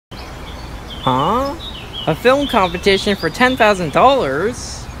Huh? A film competition for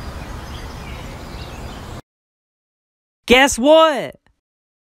 $10,000? Guess what?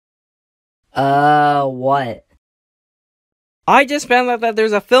 What? I just found out that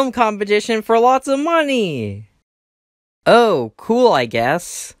there's a film competition for lots of money! Oh, cool, I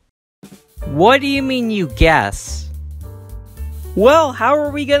guess. What do you mean you guess? Well, how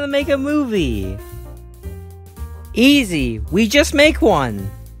are we gonna make a movie? Easy, we just make one.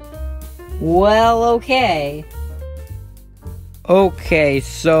 Well, okay. Okay,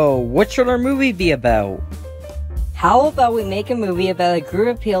 so what should our movie be about? How about we make a movie about a group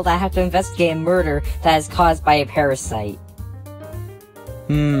of people that have to investigate a murder that is caused by a parasite?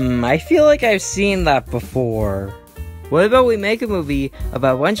 I feel like I've seen that before. What about we make a movie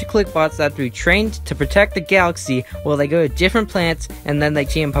about a bunch of Klikbots that have to be trained to protect the galaxy while they go to different planets and then they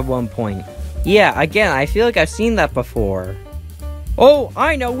team up at one point? Yeah, again, I feel like I've seen that before. Oh,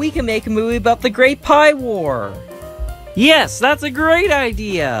 I know, we can make a movie about the Great Pie War! Yes, that's a great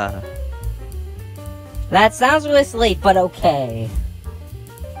idea! That sounds really silly, but okay.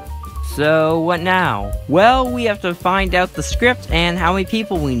 So, what now? Well, we have to find out the script and how many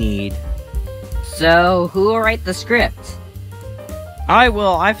people we need. So, who will write the script? I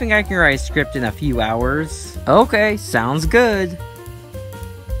will. I think I can write a script in a few hours. Okay, sounds good.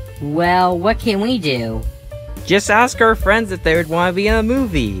 Well, what can we do? Just ask our friends if they would want to be in a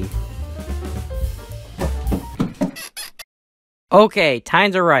movie. Okay,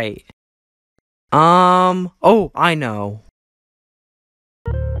 time to write. Oh, I know.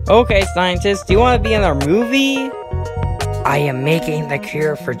 Okay, scientists, do you want to be in our movie? I am making the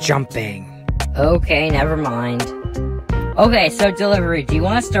cure for jumping. Okay, never mind. Okay, so Delivery, do you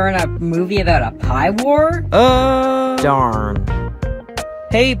want to star in a movie about a pie war? Darn.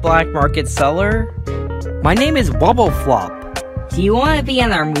 Hey, black market seller. My name is Wobble Flop. Do you want to be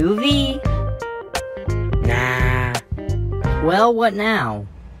in our movie? Nah. Well, what now?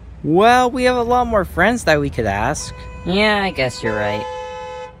 Well, we have a lot more friends that we could ask. Yeah, I guess you're right.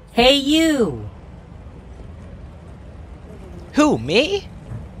 Hey, you! Who, me?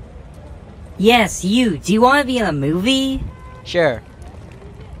 Yes, you. Do you want to be in a movie? Sure.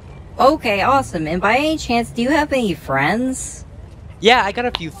 Okay, awesome. And by any chance, do you have any friends? Yeah, I got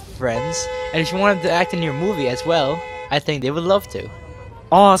a few friends, and if you want them to act in your movie as well, I think they would love to.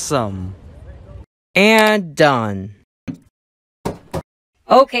 Awesome. And done.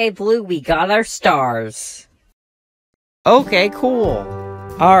 Okay, Blue, we got our stars. Okay, cool.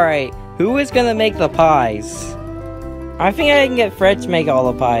 Alright, who is gonna make the pies? I think I can get Fred to make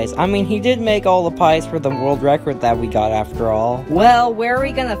all the pies. I mean, he did make all the pies for the world record that we got after all. Well, where are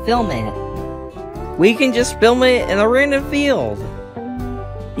we gonna film it? We can just film it in a random field.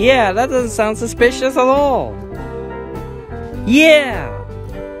 Yeah, that doesn't sound suspicious at all. Yeah!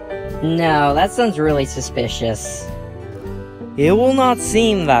 No, that sounds really suspicious. It will not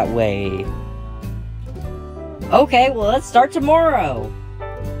seem that way. Okay, well, let's start tomorrow.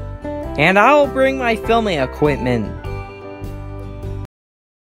 And I'll bring my filming equipment.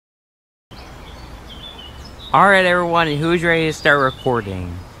 Alright everyone, who's ready to start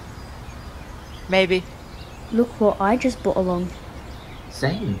recording? Maybe. Look what I just brought along.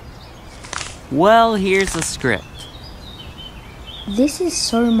 Same. Well, here's the script. This is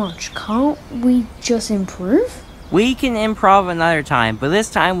so much. Can't we just improve? We can improv another time, but this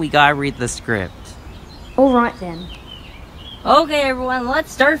time we gotta read the script. Alright then. Okay, everyone,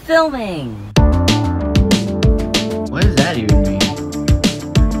 let's start filming. What does that even mean?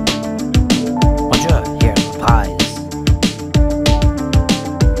 Here's the pies.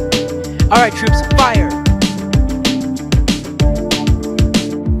 Alright, troops, fire!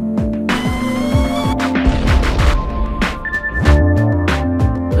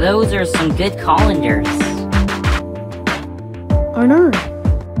 Those are some good colanders. I know.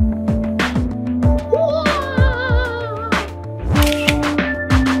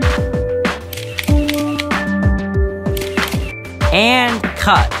 And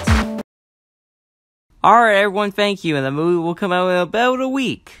cut. Alright everyone, thank you, and the movie will come out in about a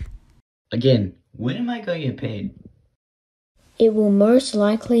week. Again, when am I going to get paid? It will most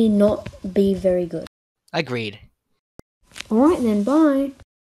likely not be very good. Agreed. Alright then, bye.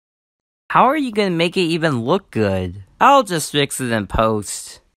 How are you gonna make it even look good? I'll just fix it in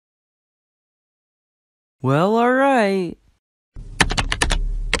post. Well, alright.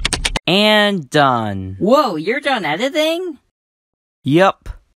 And done. Whoa, you're done editing? Yup.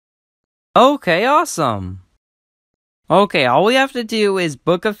 Okay, awesome. Okay, all we have to do is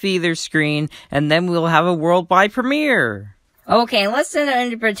book a theater screen, and then we'll have a worldwide premiere. Okay, let's send out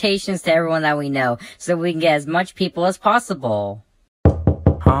invitations to everyone that we know, so we can get as much people as possible.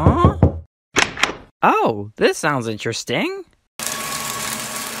 Huh? Oh, this sounds interesting.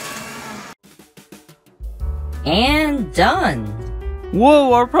 And done!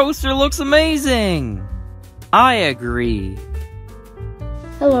 Whoa, our poster looks amazing! I agree.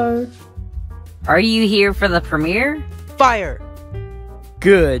 Hello. Are you here for the premiere? Fire!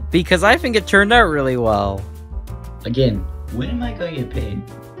 Good, because I think it turned out really well. Again, when am I going to get paid?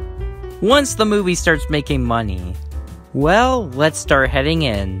 Once the movie starts making money. Well, let's start heading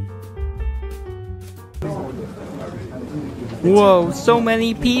in. Whoa, so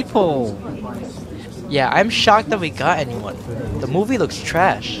many people! Yeah, I'm shocked that we got anyone. The movie looks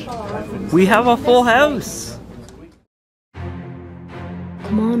trash. We have a full house!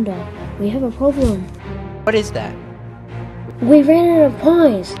 Commander, we have a problem. What is that? We ran out of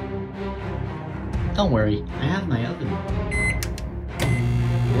pies. Don't worry, I have my oven.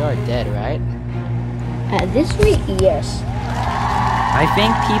 We are dead, right? At this rate, yes. I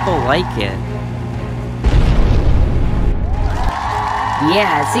think people like it.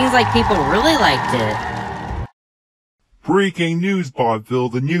 Yeah, it seems like people really liked it. Breaking news, Vaudeville,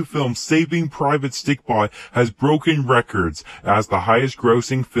 the new film Saving Private Stikbot has broken records as the highest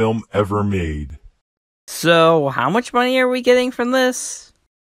grossing film ever made. So, how much money are we getting from this?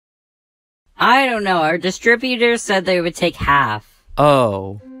 I don't know, our distributors said they would take half.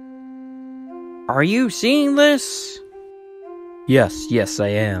 Oh. Are you seeing this? Yes, I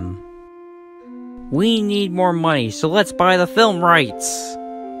am. We need more money, so let's buy the film rights.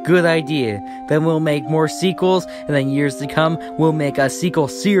 Good idea. Then we'll make more sequels, and then years to come, we'll make a sequel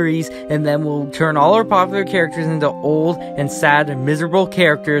series, and then we'll turn all our popular characters into old and sad and miserable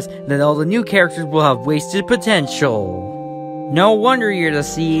characters, and then all the new characters will have wasted potential. No wonder you're the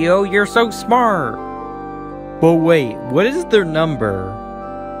CEO, you're so smart. But wait, what is their number?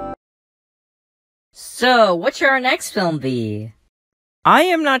 So, what should our next film be? I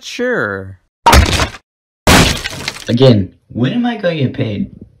am not sure. Again, when am I going to get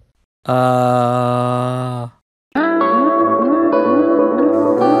paid?